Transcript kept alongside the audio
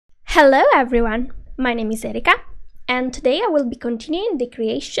Hello everyone, my name is Erika and today I will be continuing the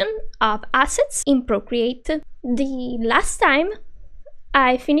creation of assets in Procreate. The last time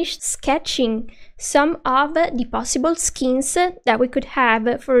I finished sketching some of the possible skins that we could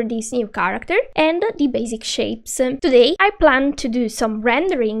have for this new character and the basic shapes. Today I plan to do some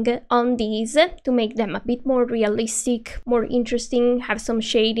rendering on these to make them a bit more realistic, more interesting, have some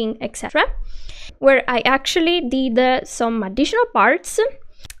shading, etc. Where I actually did some additional parts.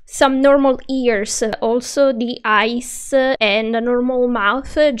 Some normal ears, also the eyes and a normal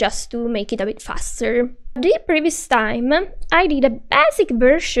mouth, just to make it a bit faster. The previous time I did a basic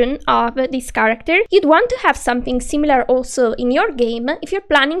version of this character. You'd want to have something similar also in your game if you're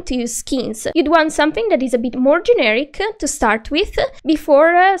planning to use skins. You'd want something that is a bit more generic to start with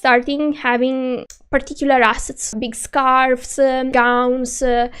before starting having particular assets, big scarves, gowns,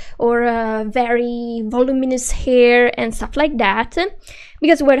 or very voluminous hair and stuff like that.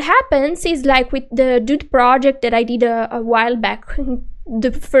 Because what happens is, like with the dude project that I did a while back,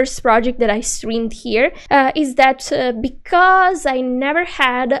 the first project that I streamed here, is that because I never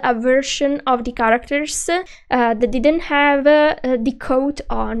had a version of the characters that didn't have the coat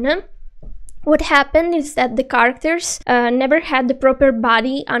on, what happened is that the characters never had the proper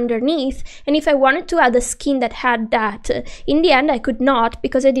body underneath, and if I wanted to add a skin that had that, in the end I could not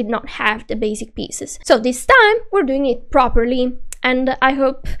because I did not have the basic pieces. So this time we're doing it properly, and I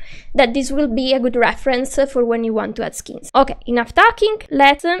hope that this will be a good reference for when you want to add skins. Okay, enough talking,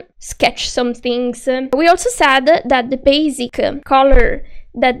 let's sketch some things. We also said that the basic color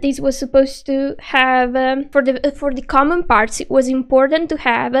that this was supposed to have for the common parts, it was important to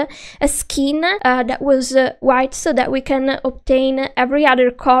have a skin that was white so that we can obtain every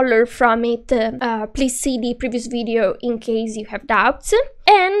other color from it. Please see the previous video in case you have doubts.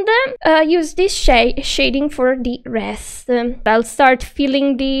 And use this shading for the rest. I'll start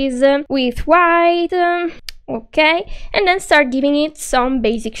filling these with white. Okay, and then start giving it some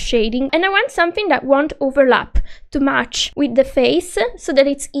basic shading, and I want something that won't overlap too much with the face so that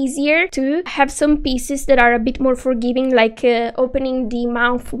it's easier to have some pieces that are a bit more forgiving, like opening the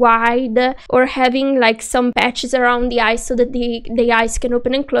mouth wide or having like some patches around the eyes so that the eyes can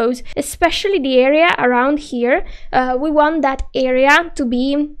open and close, especially the area around here. We want that area to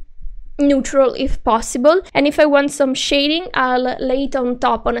be neutral if possible, and if I want some shading, I'll lay it on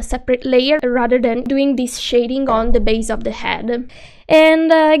top on a separate layer rather than doing this shading on the base of the head.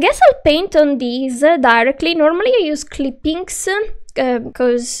 And I guess I'll paint on these directly. Normally I use clippings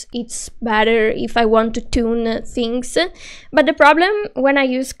because it's better if I want to tune things, but the problem when I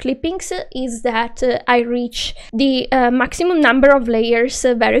use clippings is that I reach the maximum number of layers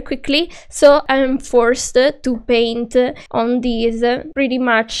very quickly, so I'm forced to paint on these pretty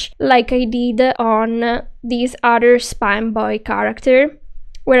much like I did on this other Spam Boy character,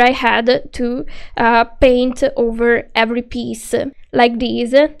 where I had to paint over every piece like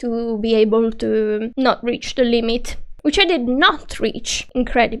this to be able to not reach the limit, which I did not reach,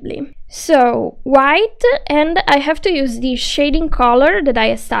 incredibly. So, white, and I have to use the shading color that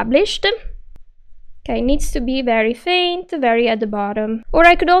I established. Okay, it needs to be very faint, very at the bottom. Or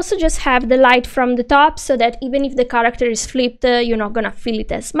I could also just have the light from the top so that even if the character is flipped, you're not gonna feel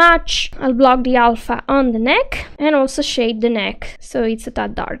it as much. I'll block the alpha on the neck and also shade the neck so it's a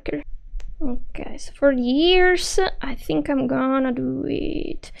tad darker. Okay, so for the ears, I think I'm gonna do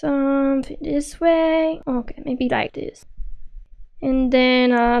it something this way. Okay, maybe like this. And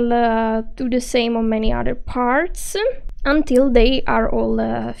then I'll do the same on many other parts until they are all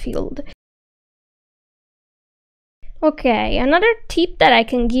filled. Okay, another tip that I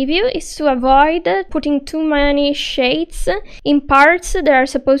can give you is to avoid putting too many shades in parts that are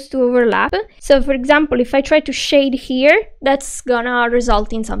supposed to overlap. So for example, if I try to shade here, that's gonna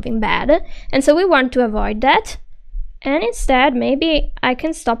result in something bad, and so we want to avoid that. And instead, maybe I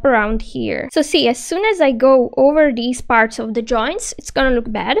can stop around here. So see, as soon as I go over these parts of the joints, it's gonna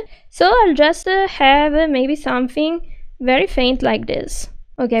look bad. So I'll just have maybe something very faint like this.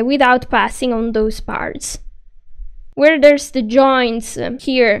 Okay, without passing on those parts. Where there's the joints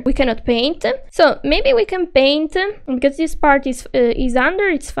here, we cannot paint. So maybe we can paint, because this part is under,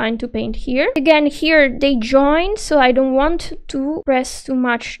 it's fine to paint here. Again, here they join, so I don't want to press too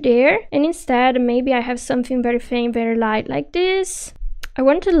much there. And instead, maybe I have something very faint, very light like this. I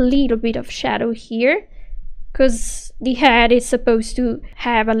want a little bit of shadow here, because the head is supposed to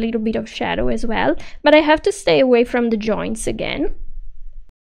have a little bit of shadow as well. But I have to stay away from the joints again.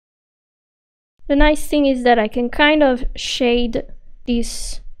 The nice thing is that I can kind of shade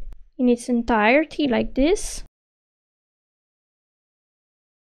this in its entirety like this.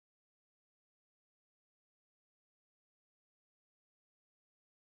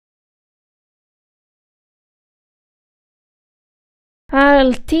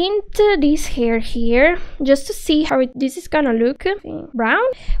 I'll tint this hair here just to see how this is gonna look. Brown.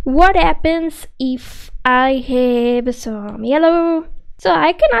 What happens if I have some yellow? So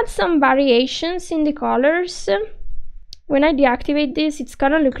I can add some variations in the colors. When I deactivate this, it's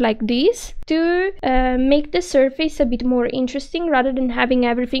gonna look like this to make the surface a bit more interesting rather than having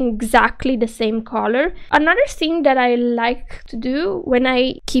everything exactly the same color. Another thing that I like to do when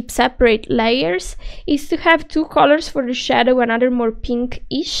I keep separate layers is to have two colors for the shadow, another more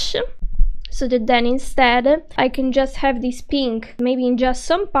pink-ish, so that then instead I can just have this pink, maybe in just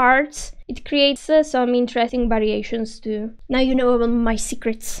some parts. It creates some interesting variations too. Now you know all my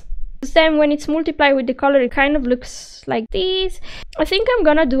secrets. Then when it's multiplied with the color, it kind of looks like this. I think I'm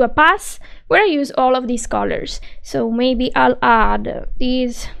gonna do a pass where I use all of these colors. So maybe I'll add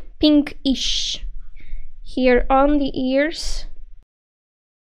these pink-ish here on the ears.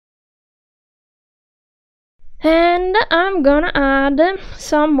 And I'm gonna add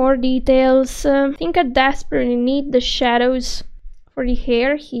some more details. I think I desperately need the shadows for the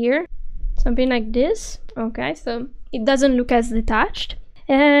hair here. Something like this. Okay, so it doesn't look as detached.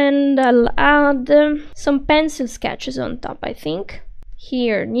 And I'll add some pencil sketches on top, I think.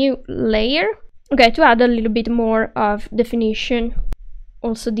 Here, new layer. Okay, to add a little bit more of definition.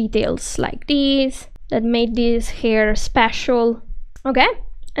 Also details like these that made this hair special. Okay,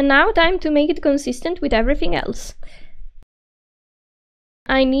 and now time to make it consistent with everything else.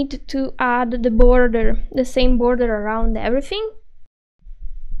 I need to add the border, the same border around everything.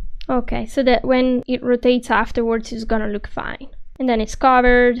 Okay, so that when it rotates afterwards, it's gonna look fine. And then it's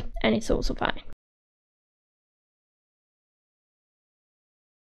covered, and it's also fine.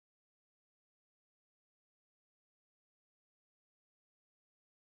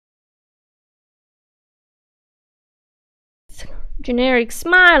 Generic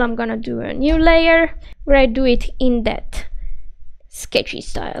smile, I'm gonna do a new layer where I do it in that sketchy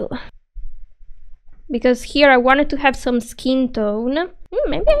style. Because here I wanted to have some skin tone.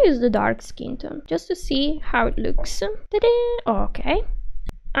 Maybe I use the dark skin tone just to see how it looks. Ta-da! Okay.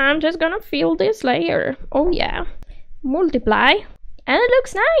 I'm just gonna fill this layer. Oh yeah. Multiply. And it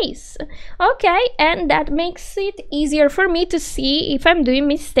looks nice. Okay, and that makes it easier for me to see if I'm doing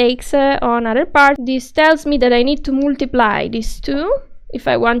mistakes on other parts. This tells me that I need to multiply these two if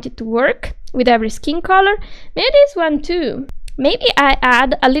I want it to work with every skin color. Maybe this one too. Maybe I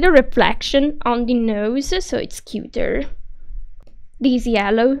add a little reflection on the nose so it's cuter. This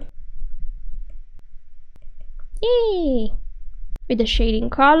yellow. Yay! With the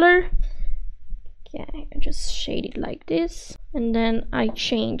shading color. Okay, I just shade it like this. And then I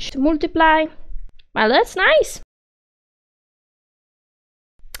change to multiply. Well, that's nice.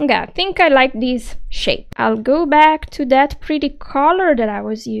 Okay, I think I like this shape. I'll go back to that pretty color that I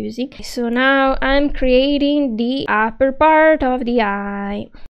was using. So now I'm creating the upper part of the eye.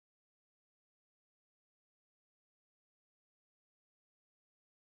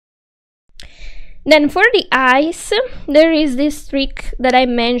 Then for the eyes, there is this trick that I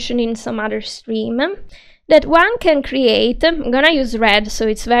mentioned in some other stream that one can create. I'm gonna use red so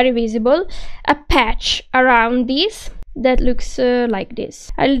it's very visible, a patch around this that looks like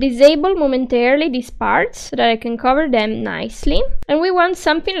this. I'll disable momentarily these parts so that I can cover them nicely, and we want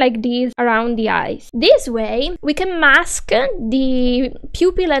something like this around the eyes. This way we can mask the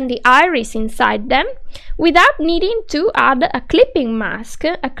pupil and the iris inside them without needing to add a clipping mask,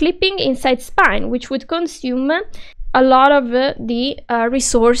 a clipping inside spine, which would consume a lot of the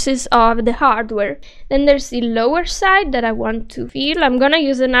resources of the hardware. Then there's the lower side that I want to fill. I'm gonna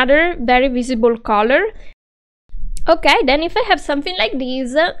use another very visible color. Okay, then if I have something like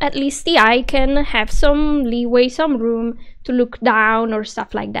this, at least the eye can have some leeway, some room to look down or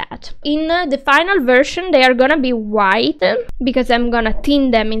stuff like that. In the final version, they are gonna be white because I'm gonna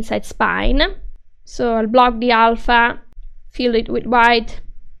tint them inside spine. So I'll block the alpha, fill it with white.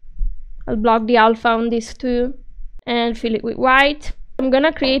 I'll block the alpha on this too and fill it with white. I'm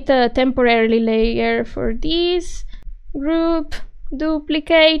gonna create a temporary layer for this group,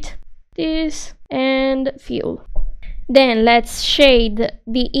 duplicate this and fill. Then let's shade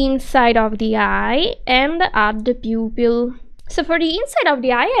the inside of the eye and add the pupil. So for the inside of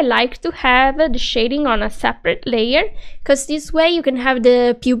the eye, I like to have the shading on a separate layer, because this way you can have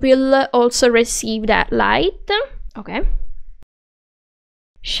the pupil also receive that light. Okay.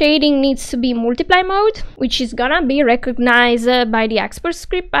 Shading needs to be multiply mode, which is gonna be recognized by the export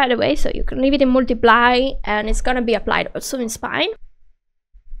script, by the way, so you can leave it in multiply and it's gonna be applied also in spine.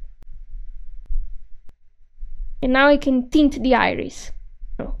 And now I can tint the iris.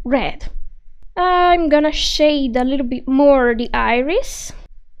 Red. I'm gonna shade a little bit more the iris.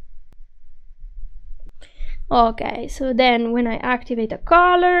 Okay, so then when I activate a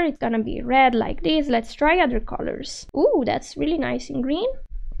color, it's gonna be red like this. Let's try other colors. Ooh, that's really nice in green.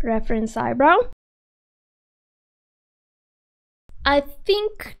 Reference eyebrow. I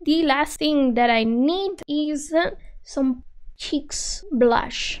think the last thing that I need is some cheeks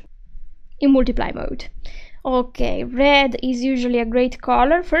blush in multiply mode. Okay, red is usually a great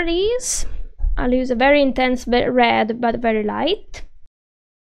color for these. I'll use a very intense red but very light.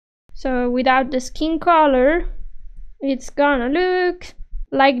 So without the skin color, it's gonna look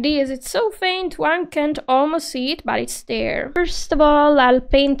like this. It's so faint one can't almost see it, but it's there. First of all, I'll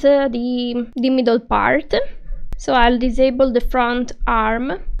paint the middle part. So I'll disable the front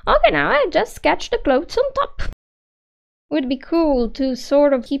arm. Okay, now I just sketch the clothes on top. Would be cool to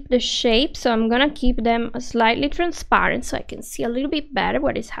sort of keep the shape, so I'm gonna keep them slightly transparent so I can see a little bit better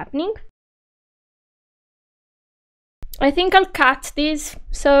what is happening. I think I'll cut this,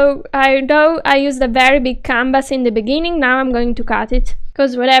 so I know I used a very big canvas in the beginning, now I'm going to cut it,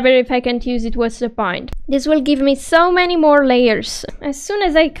 because whatever, if I can't use it, what's the point? This will give me so many more layers. As soon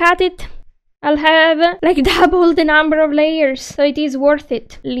as I cut it, I'll have like double the number of layers, so it is worth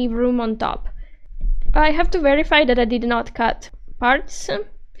it. Leave room on top. I have to verify that I did not cut parts.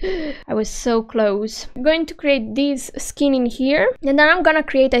 I was so close. I'm going to create this skin in here, and then I'm gonna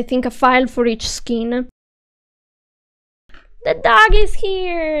create, I think, a file for each skin. The dog is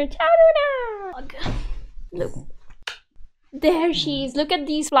here! Ciao, dog! Look. There she is. Look at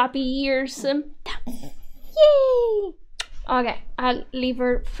these floppy ears. Yay! Okay, I'll leave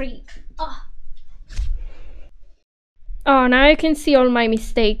her free. Oh, now I can see all my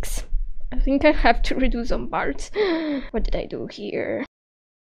mistakes. I think I have to redo some parts. What did I do here?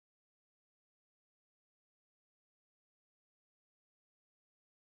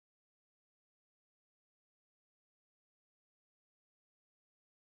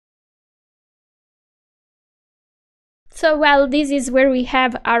 So well, this is where we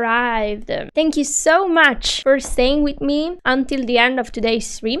have arrived. Thank you so much for staying with me until the end of today's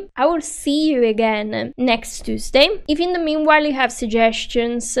stream. I will see you again next Tuesday. If in the meanwhile you have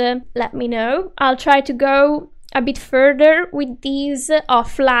suggestions, let me know. I'll try to go a bit further with these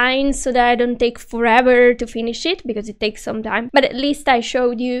offline so that I don't take forever to finish it, because it takes some time. But at least I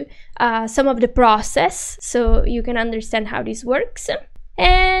showed you some of the process so you can understand how this works.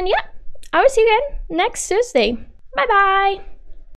 And yeah, I will see you again next Tuesday. Bye bye!